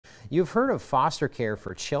You've heard of foster care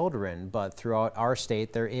for children, but throughout our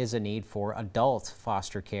state there is a need for adult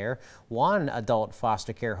foster care. One adult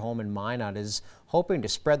foster care home in Minot is hoping to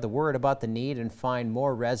spread the word about the need and find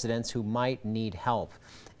more residents who might need help.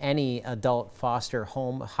 Any adult foster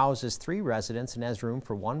home houses 3 residents and has room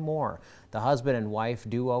for 1 more. The husband and wife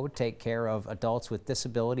duo take care of adults with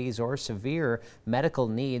disabilities or severe medical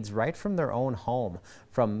needs right from their own home.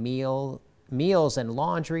 From meals and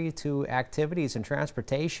laundry to activities and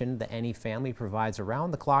transportation, the Enney family provides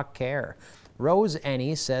around-the-clock care. Rose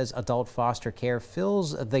Enney says adult foster care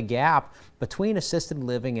fills the gap between assisted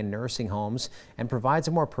living and nursing homes and provides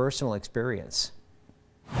a more personal experience.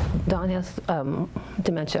 Don has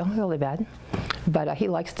dementia, really bad, but he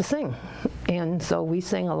likes to sing. And so we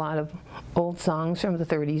sing a lot of old songs from the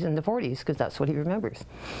 30s and the 40s because that's what he remembers.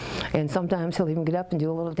 And sometimes he'll even get up and do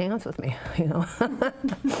a little dance with me, you know.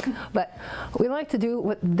 But we like to do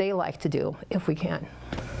what they like to do if we can.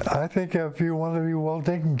 I think if you want to be well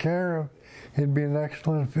taken care of, it'd be an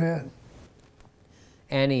excellent fit.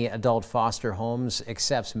 Enney Adult Foster Homes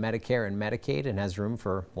accepts Medicare and Medicaid and has room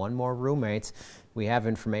for 1 more roommate. We have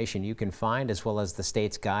information you can find as well as the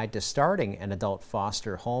state's guide to starting an adult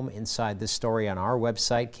foster home inside this story on our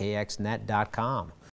website, kxnet.com.